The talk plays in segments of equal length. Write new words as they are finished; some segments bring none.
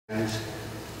And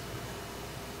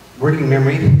working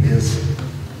memory is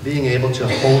being able to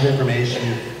hold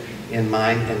information in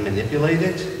mind and manipulate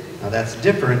it. Now that's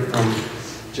different from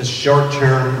just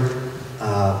short-term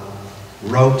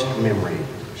rote memory.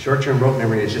 Short-term rote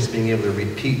memory is just being able to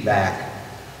repeat back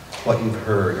what you've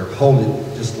heard or hold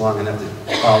it just long enough to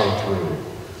follow through.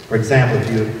 For example,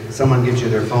 if someone gives you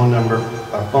their phone number,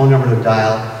 a phone number to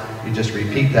dial, you just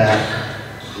repeat that,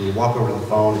 and you walk over to the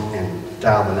phone and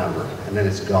dial the number, and then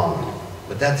it's gone.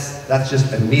 But that's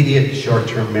just immediate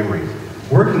short-term memory.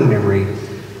 Working memory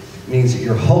means that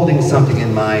you're holding something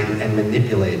in mind and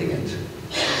manipulating it.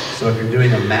 So if you're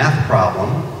doing a math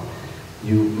problem,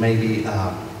 you may be,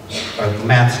 a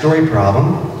math story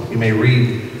problem, you may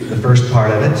read the first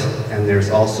part of it, and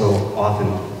there's also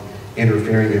often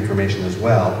interfering information as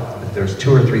well. But there's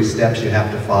 2 or 3 steps you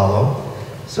have to follow.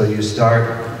 So you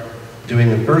start doing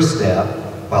the first step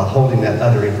while holding that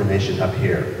other information up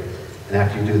here. And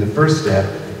after you do the first step,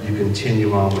 you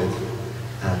continue on with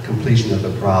completion of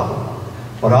the problem.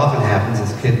 What often happens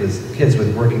is kids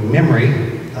with working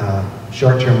memory,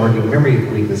 short-term working memory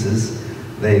weaknesses,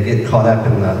 they get caught up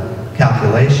in the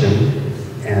calculation,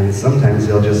 and sometimes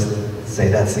they'll just say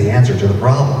that's the answer to the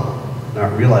problem,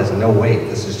 not realizing, no wait,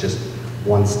 this is just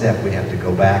one step, we have to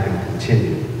go back and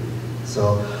continue.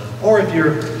 So, or if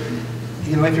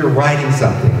you're writing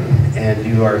something and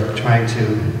you are trying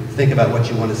to think about what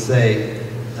you want to say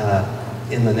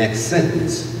in the next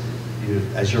sentence,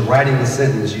 as you're writing the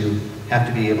sentence, you have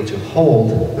to be able to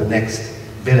hold the next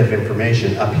bit of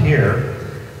information up here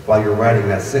while you're writing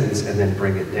that sentence and then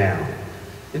bring it down.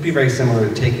 It'd be very similar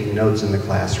to taking notes in the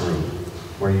classroom,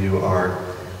 where you are,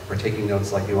 or taking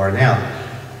notes like you are now.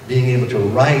 Being able to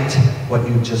write what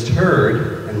you just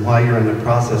heard, and while you're in the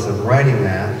process of writing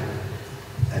that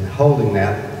and holding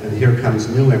that, and here comes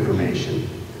new information,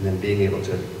 and then being able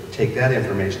to take that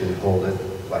information and hold it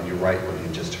while you write what you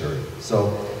just heard.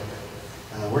 So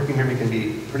working memory can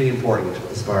be pretty important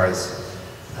as far as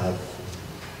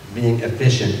being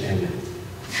efficient and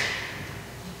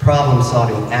problem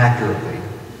solving accurately.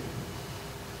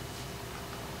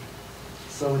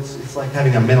 So it's like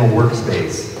having a mental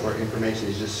workspace where information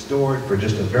is just stored for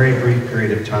just a very brief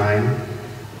period of time,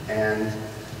 and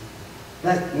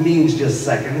that means just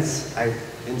seconds.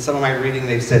 In some of my reading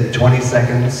they've said 20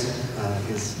 seconds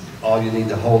is all you need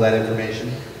to hold that information.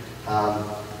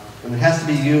 When it has to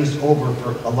be used over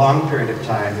for a long period of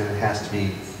time, then it has to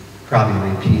be probably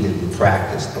repeated and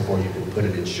practiced before you can put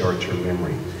it in short-term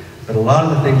memory. But a lot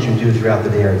of the things you do throughout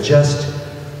the day are just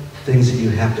things that you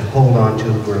have to hold on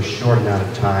to for a short amount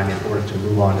of time in order to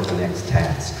move on to the next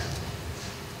task.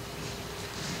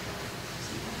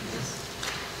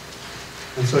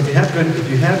 And so if you have good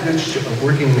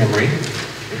working memory,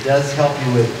 it does help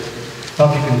you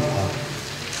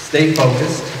stay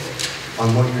focused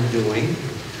on what you're doing,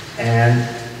 and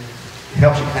it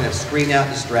helps you kind of screen out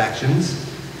distractions,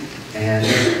 and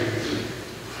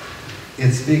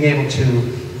it's being able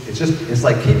to, it's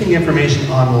like keeping information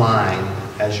online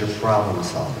as you're problem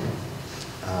solving.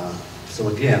 So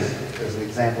again, there's an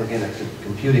example again of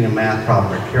computing a math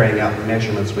problem or carrying out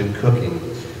measurements when cooking.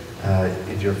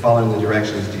 If you're following the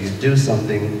directions, do you do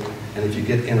something, and if you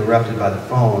get interrupted by the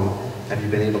phone, have you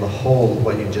been able to hold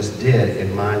what you just did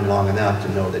in mind long enough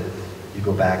to know that you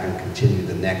go back and continue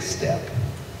the next step?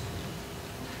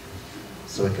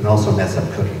 So it can also mess up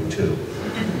cooking too.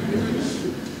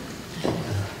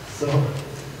 So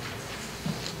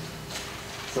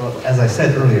as I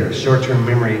said earlier, short-term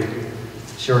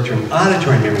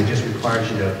auditory memory just requires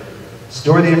you to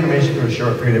store the information for a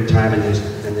short period of time and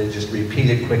then just repeat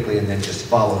it quickly and then just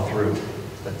follow through.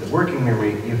 But the working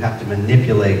memory, you have to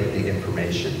manipulate the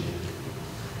information.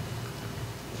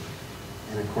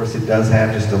 And of course it does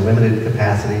have just a limited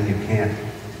capacity. You can't,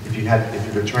 if you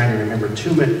were trying to remember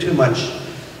too much,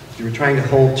 if you were trying to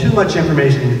hold too much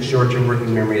information in short-term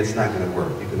working memory, it's not going to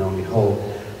work. You can only hold,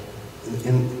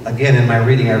 again, in my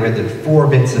reading, I read that 4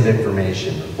 bits of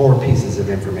information, 4 pieces of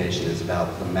information is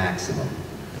about the maximum.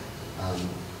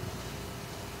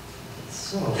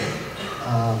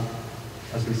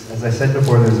 As I said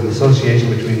before, there's an association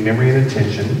between memory and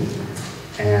attention,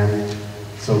 and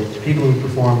so people who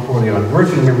perform poorly on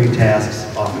working memory tasks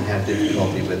often have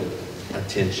difficulty with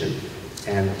attention.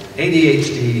 And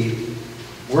ADHD,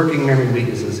 working memory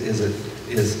weaknesses,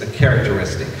 is a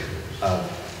characteristic of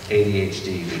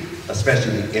ADHD,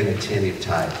 especially the inattentive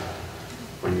type,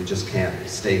 where you just can't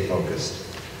stay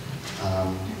focused.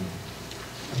 Okay,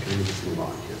 let me just move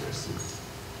on here.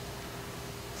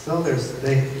 So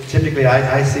typically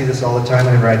I see this all the time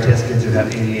whenever I test kids who have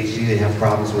ADHD. They have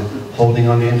problems with holding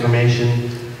on to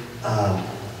information.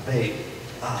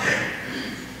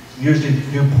 usually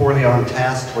do poorly on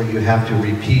tasks where you have to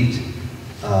repeat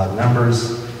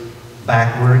numbers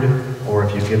backward, or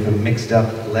if you give them mixed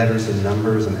up letters and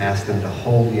numbers and ask them to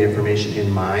hold the information in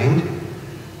mind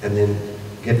and then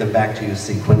give them back to you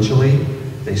sequentially,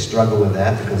 they struggle with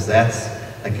that because that's,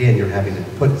 again, you're having to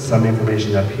put some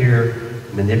information up here,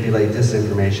 manipulate this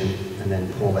information, and then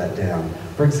pull that down.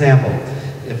 For example,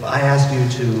 if I ask you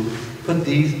to put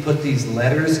these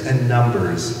letters and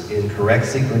numbers in correct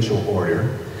sequential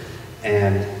order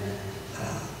and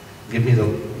give me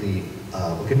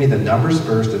the numbers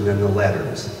first and then the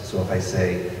letters. So if I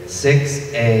say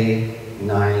 6A,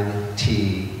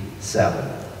 9T,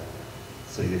 7.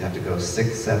 So you'd have to go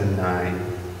 6, 7, 9.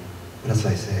 What else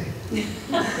did I say?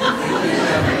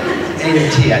 A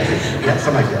and T, I think. Yeah,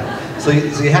 something like that. So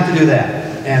you have to do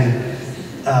that. And,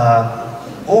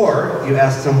 or you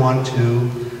ask someone to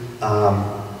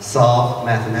solve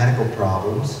mathematical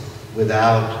problems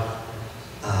without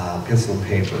pencil and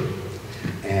paper.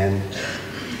 And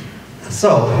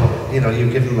so, you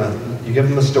give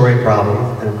them a story problem,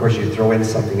 and of course you throw in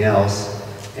something else.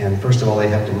 And first of all, they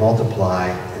have to multiply,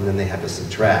 and then they have to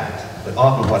subtract. But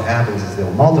often what happens is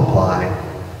they'll multiply,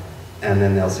 and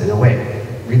then they'll say, no, wait,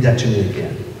 read that to me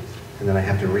again. And then I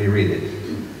have to reread it.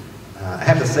 I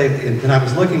have to say, when I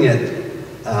was looking at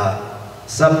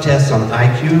subtests on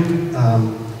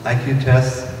IQ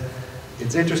tests,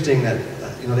 it's interesting that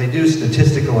they do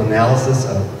statistical analysis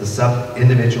of the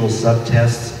individual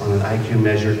subtests on an IQ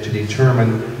measure to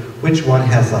determine which one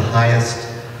has the highest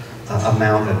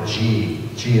amount of G.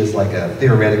 G is like a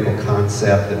theoretical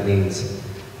concept that means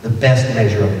the best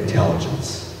measure of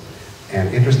intelligence.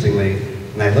 And interestingly,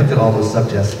 when I looked at all those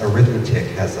subtests, arithmetic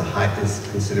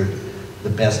is considered the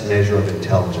best measure of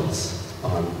intelligence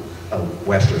on a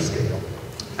Western scale.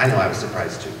 I know, I was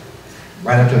surprised too.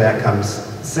 Right after that comes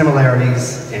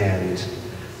similarities, and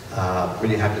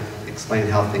really have to explain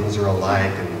how things are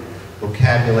alike, and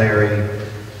vocabulary,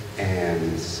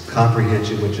 and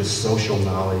comprehension, which is social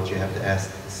knowledge. You have to ask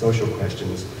social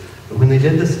questions. But when they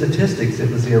did the statistics,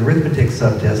 it was the arithmetic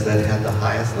subtest that had the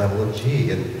highest level of G.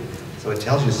 And so it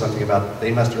tells you something about,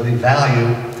 they must really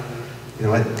value,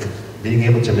 being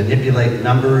able to manipulate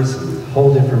numbers and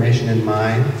hold information in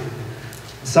mind.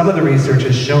 Some of the research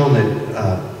has shown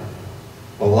that,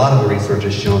 a lot of the research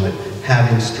has shown that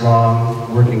having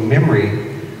strong working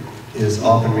memory is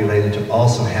often related to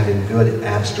also having good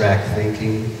abstract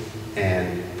thinking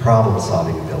and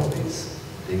problem-solving abilities,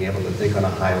 being able to think on a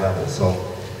high level.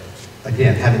 So,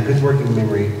 again, having good working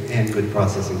memory and good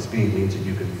processing speed means that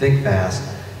you can think fast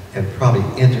and probably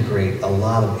integrate a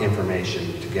lot of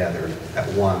information together at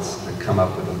once and come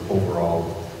up with an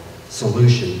overall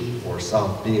solution or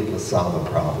be able to solve a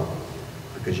problem,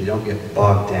 because you don't get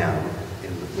bogged down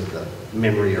with the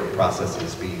memory or processing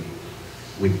speed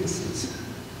weaknesses.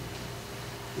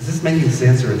 Is this making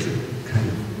sense, or is it kind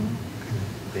of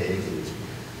vague?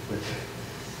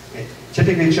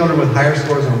 Typically, children with higher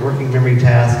scores on working memory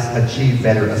tasks achieve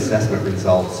better assessment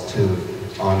results too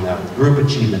on group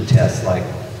achievement tests like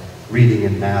reading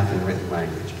and math and written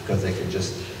language, because they can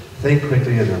just think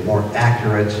quickly and they're more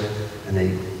accurate and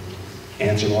they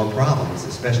answer more problems,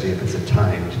 especially if it's a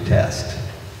timed test.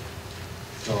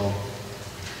 So,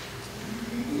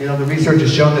 the research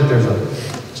has shown that there's a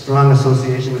strong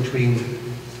association between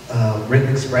written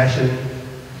expression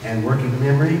and working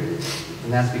memory,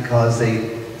 and that's because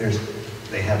they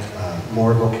have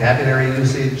more vocabulary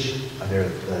usage.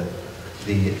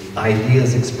 The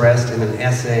ideas expressed in an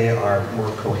essay are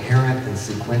more coherent and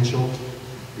sequential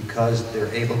because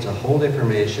they're able to hold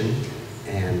information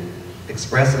and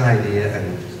express an idea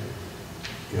and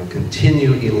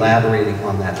continue elaborating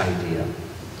on that idea.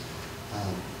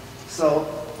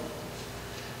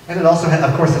 And it also,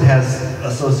 of course, it has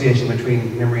association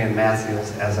between memory and math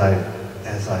skills, as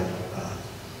I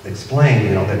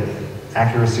explained. That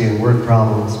accuracy in word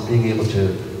problems, being able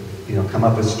to, come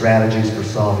up with strategies for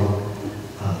solving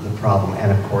the problem,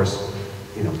 and of course,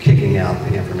 kicking out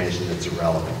the information that's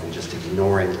irrelevant and just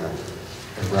ignoring the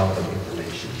irrelevant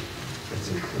information that's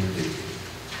included.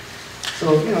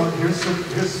 So,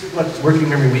 here's what working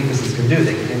memory weaknesses can do.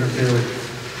 They can interfere with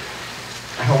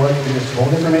how well you can just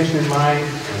hold information in mind,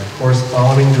 and of course,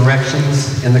 following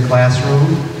directions in the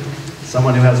classroom.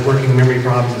 Someone who has working memory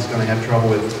problems is going to have trouble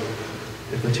with,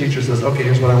 if the teacher says, okay,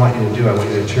 here's what I want you to do. I want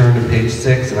you to turn to page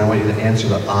 6, and I want you to answer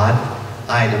the odd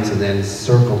items, and then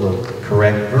circle the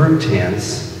correct verb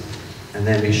tense, and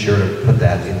then be sure to put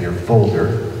that in your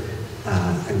folder.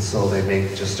 And so they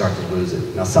may just start to lose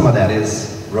it. Now, some of that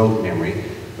is rote memory,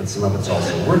 but some of it's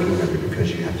also working memory, because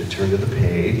you have to turn to the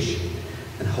page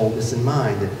and hold this in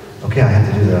mind that, okay, I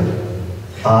have to do the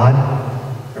odd,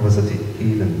 or was it the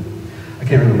even? I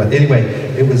can't remember, but anyway,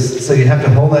 it was, so you have to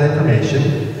hold that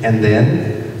information and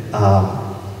then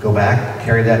go back,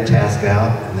 carry that task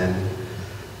out, and then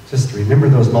just remember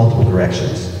those multiple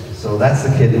directions. So that's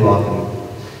the kid who often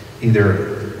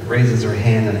either raises her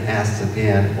hand and asks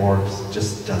again, or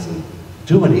just doesn't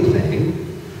do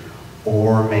anything,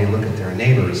 or may look at their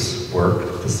neighbor's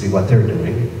work to see what they're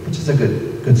doing, which is a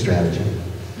good strategy.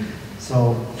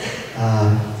 So,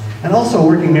 and also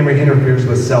working memory interferes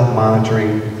with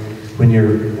self-monitoring when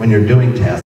you're doing tasks.